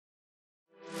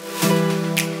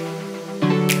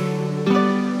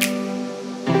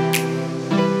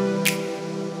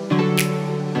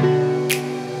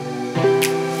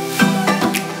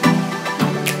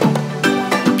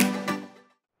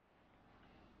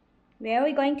Where are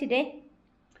we going today?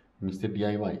 Mr.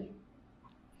 DIY.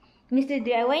 Mr.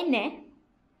 DIY ne?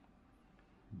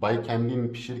 Bay kendin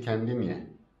pişir kendin ye.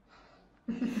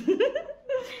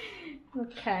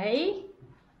 Okay.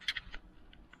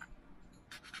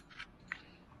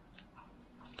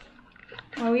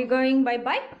 Are we going by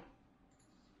bike?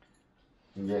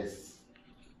 Yes.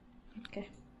 Okay.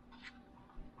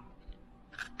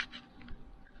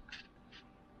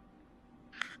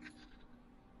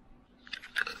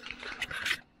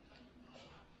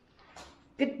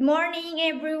 Good morning,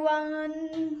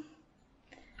 everyone.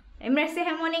 Emre, say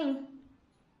good morning.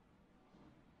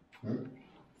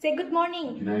 Say good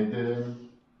morning. Günaydın.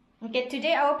 Okay,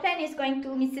 today our plan is going to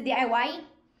Mr. D.I.Y.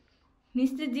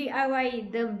 Mr. D.I.Y,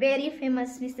 the very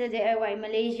famous Mr. D.I.Y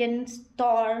Malaysian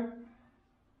store.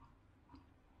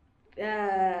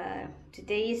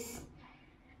 Today is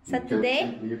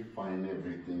Saturday. We can find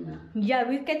everything. Yeah,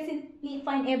 we can simply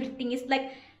find everything. It's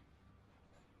like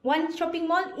one shopping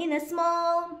mall in a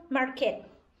small market.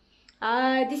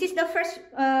 This is the first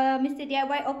Mr.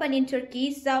 D.I.Y open in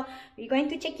Turkey, so we're going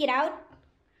to check it out.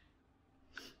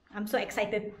 I'm so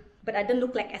excited, but I don't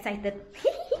look like excited.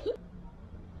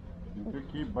 In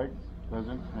Turkey, bike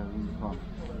doesn't have in front.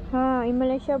 In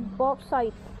Malaysia, both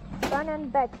sides, front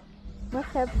and back, must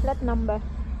have flat number.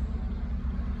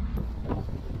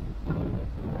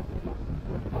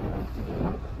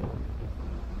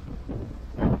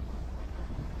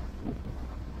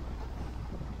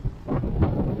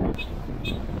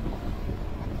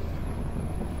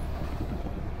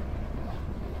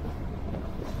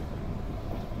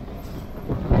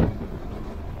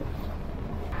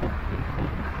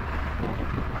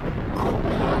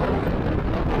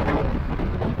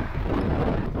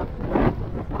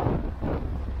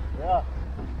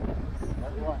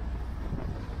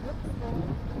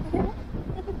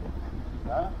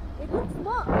 It looks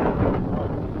small.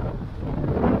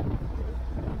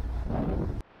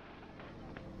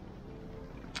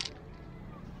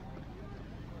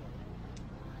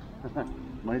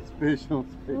 My special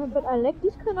space. No, but I like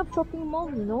this kind of shopping mall,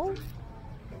 you know?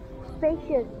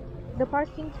 Spacious. The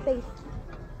parking space.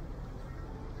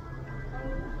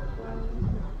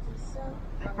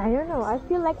 I don't know. I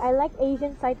feel like I like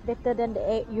Asian side better than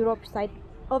the Europe side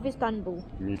of Istanbul.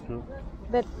 Me too.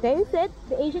 But they said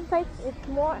the Asian side is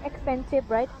more expensive,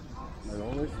 right? I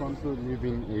always want to live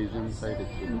in Asian side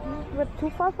actually. But too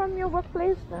far from your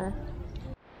workplace? Nah.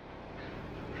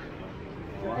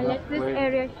 I like this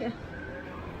area here.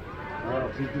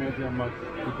 Big Medium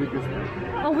Market, the biggest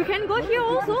one. Oh, we can go here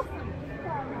also?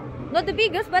 Not the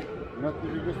biggest, but... Not the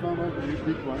biggest one, but the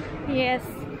big one. Yes.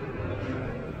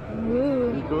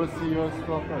 Ooh. We go see your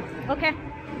store first. Okay.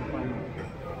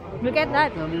 Look at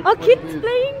that. Can Oh, we kids put this?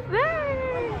 playing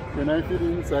there. Can I fit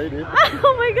inside it?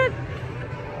 Oh my god.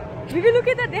 Look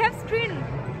at that. They have screen.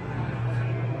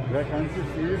 Where can't you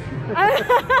see it?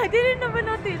 I didn't even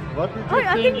notice. What did you Oh,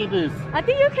 think it is? I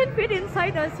think you can fit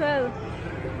inside as well.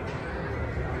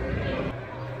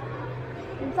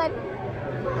 Inside.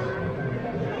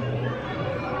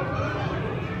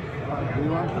 Do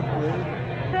you want to play?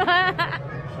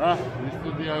 Mr.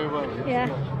 DIY. Yeah.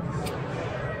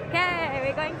 Okay,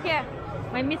 we're going here.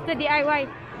 My Mr. D.I.Y.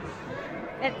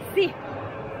 Let's see.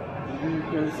 Maybe you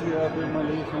can see other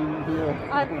Malaysian here.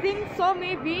 I think so,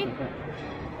 maybe. Okay,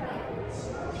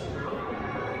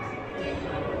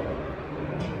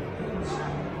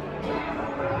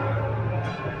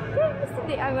 Mr.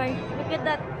 D.I.Y. Look at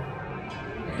that.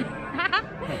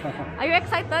 Are you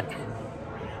excited?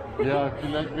 Yeah, I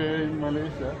feel like we're in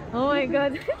Malaysia. Oh my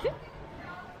god.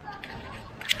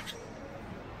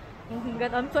 Oh my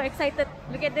god, I'm so excited.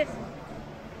 Look at this.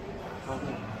 Oh,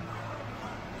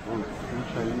 it's too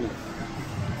shiny.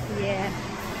 Yeah.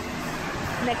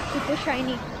 Like super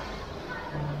shiny.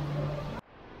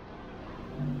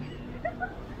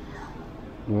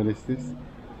 What is this?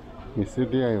 Mr.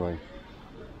 DIY.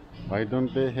 Why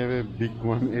don't they have a big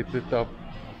one at the top?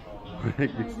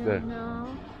 Like it's there. No.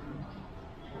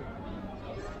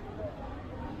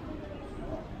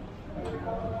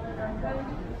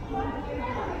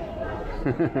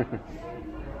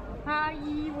 Hi,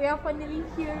 we are finally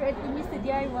here at Mr.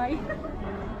 D.I.Y.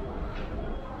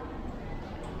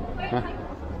 Huh?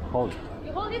 Hold.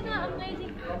 You hold it now, I'm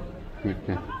waiting.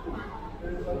 Okay.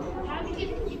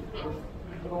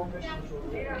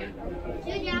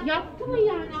 Yaptı mı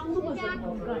yani anlamadım.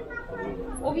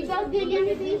 O biraz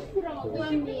dengeni değiştir ama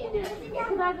gömleğini.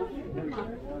 Sırada tutma.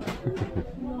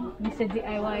 Mr.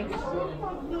 D.I.Y.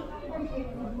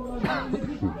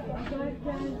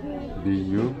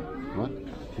 B-U? What?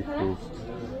 Beautiful.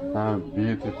 Ah,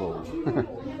 beautiful.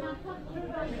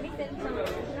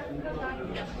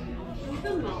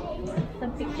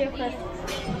 Some picture first.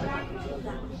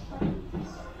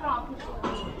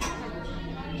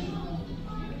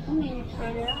 Bu neymiş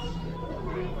böyle ya?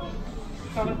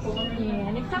 Yeah,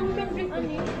 and some can bring on it.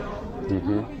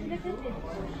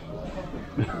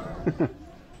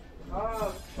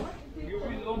 You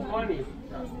will lose money.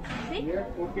 See?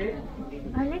 Okay?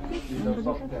 I like this. So this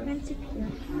is expensive here.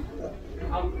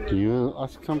 You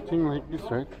ask something like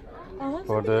this, right?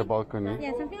 For the balcony.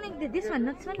 Yeah, something like this. This one,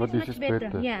 this one But is this much is better.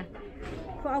 better. Yeah,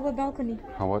 for our balcony.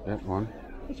 How about that one?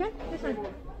 Which one? This one.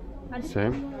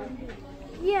 Same?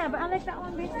 Yeah, but I like that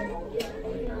one better.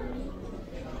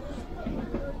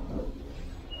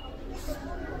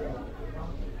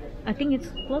 I think it's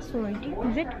closed already.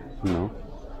 Is it? No.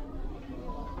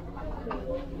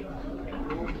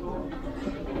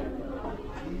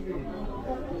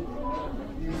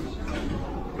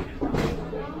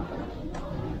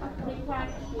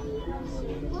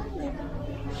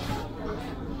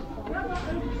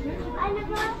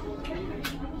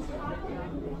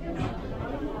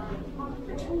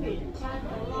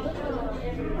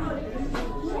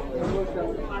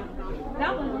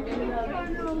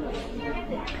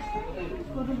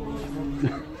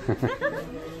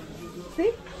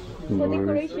 See? For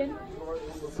decoration.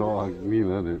 So ugly,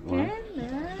 that it one.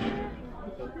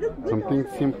 Something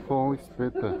simple is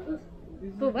better.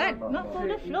 For what? Not for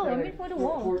the floor, I mean for the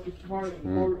wall. It's for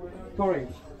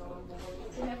storage.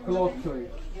 Clothes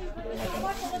storage.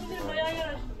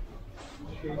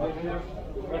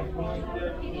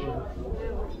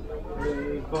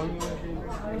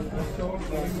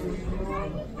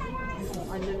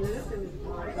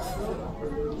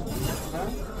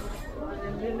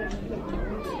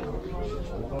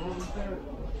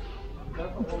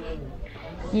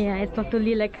 Yeah, it's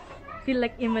totally like feel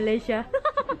like in Malaysia.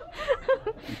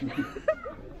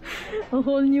 A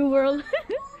whole new world.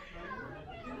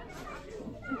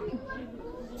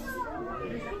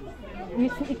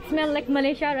 It smells like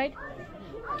Malaysia, right?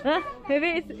 Huh? Maybe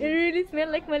it really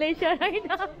smells like Malaysia right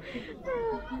now.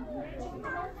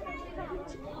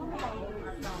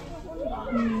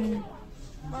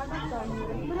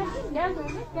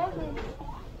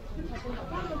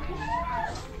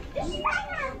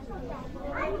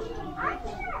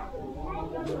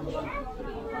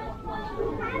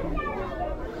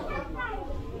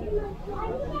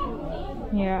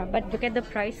 Yeah, but look at the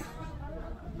price.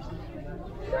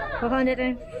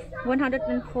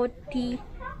 140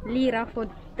 lira for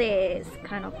this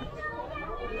kind of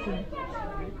thing.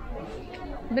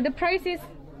 But the price is,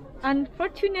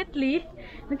 unfortunately,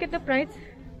 look at the price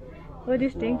for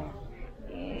this thing.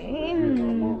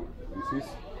 This is,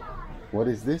 what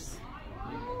is this?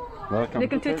 Welcome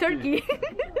to Turkey.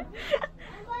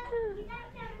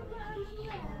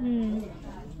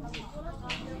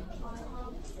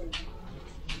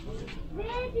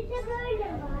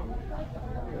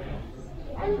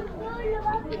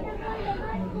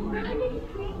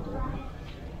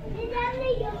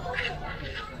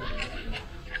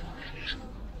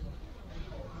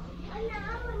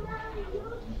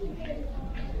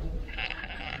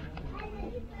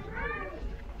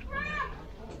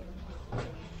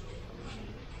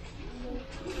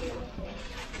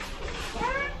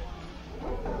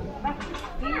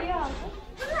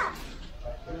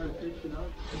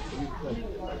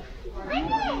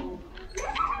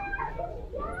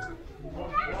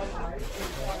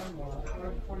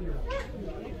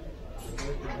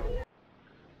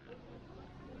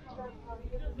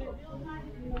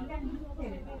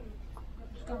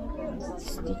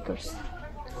 Stickers.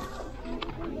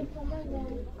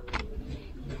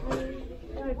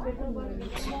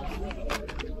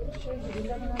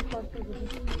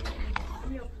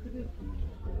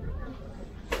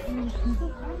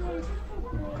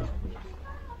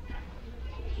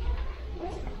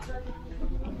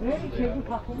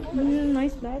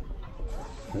 Nice bag.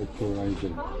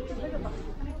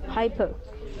 Hyper.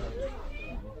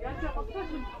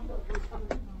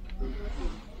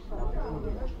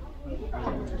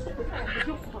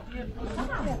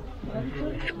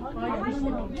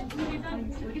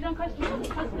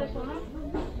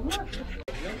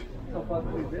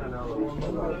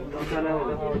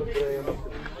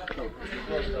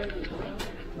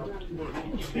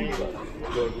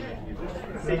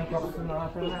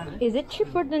 Is it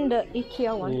cheaper than the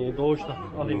IKEA one? Doğuştan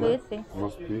alayım. Let's see.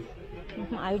 Must be.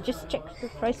 I'll just check the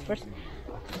price first.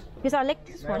 Because I like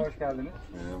this one. Hoş geldiniz.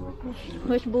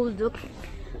 Which bulldog?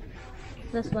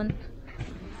 This one.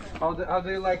 How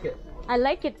do you like it? I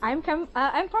like it. I'm from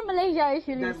Malaysia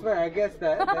actually. That's why I guess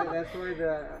that's why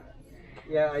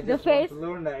Yeah, I The just want face. to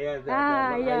learn that. Yeah, the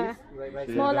yeah. eyes, like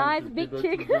Small that. eyes, big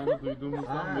cheek. Türkiye'den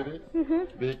duyduğumuzdan beri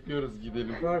bekliyoruz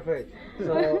gidelim. Perfect.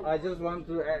 So I just want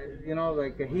to, you know,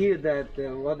 like hear that.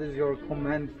 What is your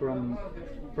comment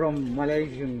from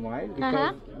Malaysian wife?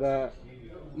 Because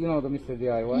you know the Mr.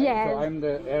 D.I.Y. Yes. So I'm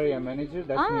the area manager.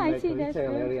 That's Ah, I like see, a that's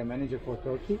retail good. area manager for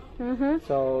Turkey.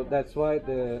 So that's why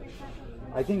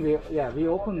I think we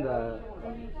opened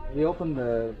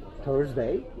the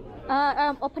Thursday.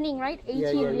 Opening, right?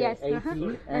 18, yes.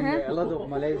 18, and a lot of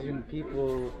Malaysian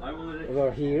people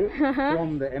were here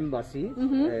from the embassy.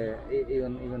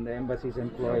 Even the embassy's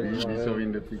employees. We saw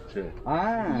in the picture.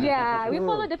 Yeah, we cool.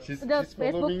 follow the She's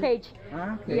Facebook following- page.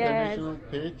 Okay. Yes. International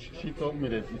page. She told me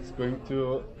that it's going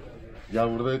to. Ya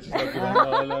burada açacaklar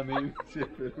ama hala neyim şey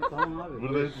yapıyorum. Tamam abi.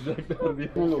 Burada açacaklar diye.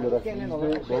 Genel olarak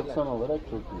 %90 olarak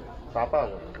çok iyi. Sapa.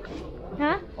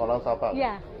 Huh? Orang Sapa.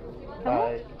 Yeah.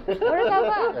 Hai. Orang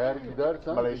apa? Eğer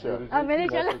gidersen Malaysia. göreceksin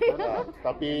Malaysia lah. gerçekten. Ya,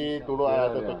 tapi dulu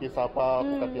ada Turkish Sapa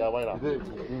bukan DIY lah. Bir de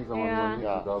gittiğin zaman Ya. manyak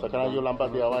Ya, daha sekarang you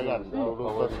lambat DIY kan. Dulu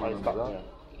Hava first I start. güzel. Ya.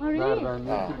 Oh, really? Nereden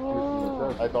ne Ah.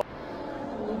 Türkiye'sin? I thought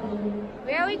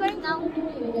Where are we going now?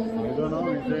 I don't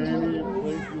know, is there any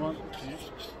place you want to see?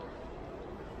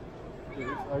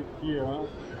 It's IKEA.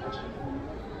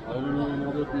 I don't know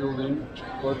another building.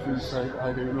 What's inside? I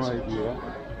have no idea.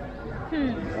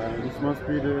 This must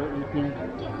be the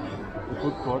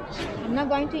food court. I'm not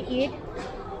going to eat.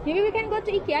 Maybe we can go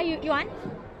to IKEA. You want?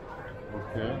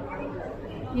 Okay.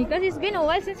 Because it's been a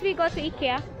while since we go to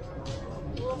IKEA.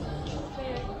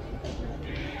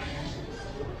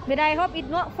 But I hope it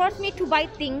won't force me to buy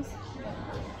things.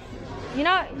 You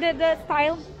know the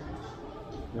style.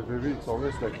 Yeah, baby, it's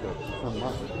always like that. It's a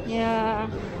must. Yeah.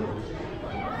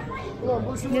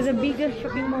 There's a bigger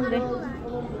shopping mall there.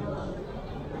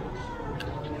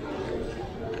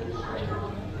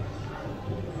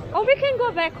 Or we can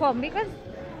go back home because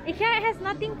IKEA has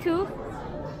nothing to.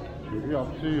 Maybe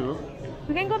up to you.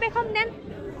 We can go back home then.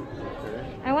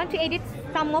 I want to edit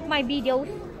some of my videos.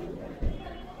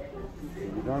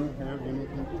 You don't have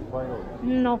anything to buy or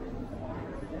No,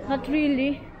 not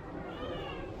really.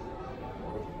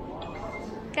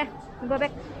 Okay, go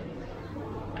back.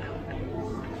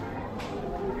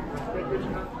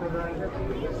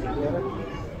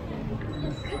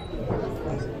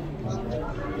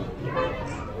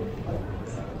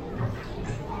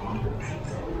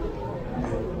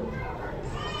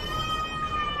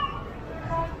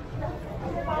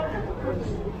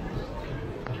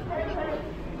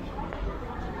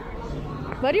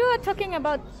 What you were talking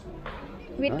about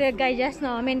with the guy just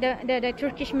now? I mean the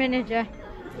Turkish manager.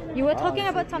 You were talking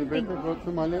about You something. better go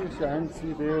to Malaysia and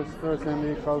see their stores and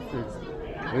their cultures.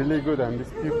 Really good, and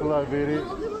these people are very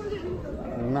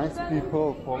nice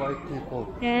people, polite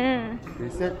people. Yeah. They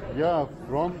said, yeah,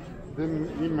 from the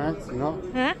emails, you know,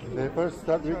 Huh? they first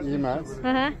start with emails.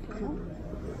 Uh-huh.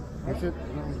 I said,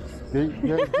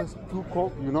 they're just too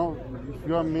cold, you know, if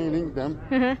you are mailing them,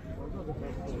 Uh-huh.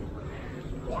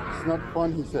 it's not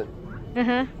fun, he said.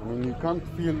 Uh-huh. I mean, you can't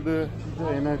feel the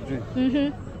energy.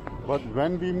 But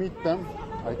when we meet them,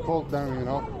 I told them, you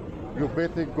know, you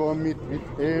better go meet with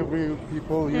every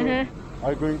people you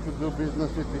are going to do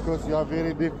business with because you are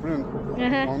very different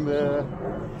on the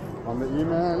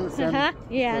emails and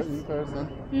Yes. in person.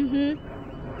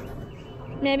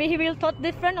 Maybe he will thought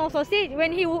different also. See,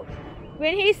 when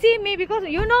he see me, because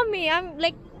you know me, I'm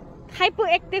like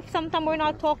hyperactive sometimes when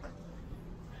I talk.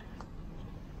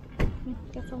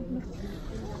 Get some.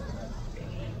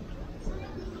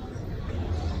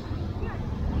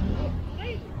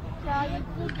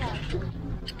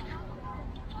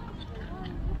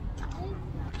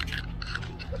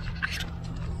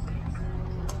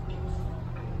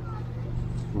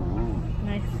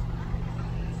 Nice.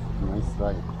 Nice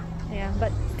ride. Yeah,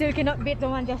 but still cannot beat the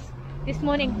one just this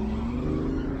morning.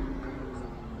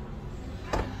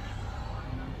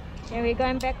 Okay, we're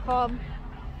going back home.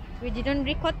 We didn't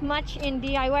record much in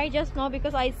DIY just now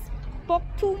because I spoke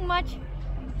too much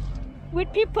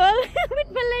with people, with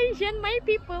Malaysian, my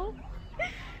people.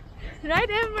 Right,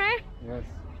 Emre? Yes.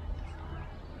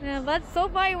 Yeah, but so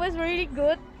far it was really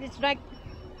good. It's like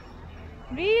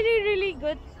really, really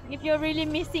good. If you're really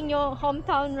missing your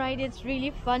hometown, right, it's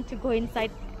really fun to go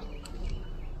inside.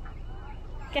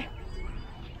 Okay,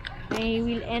 I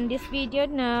will end this video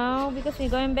now because we're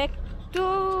going back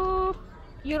to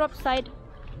Europe side.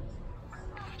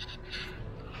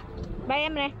 Bye,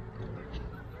 Emre.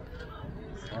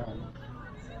 Bye.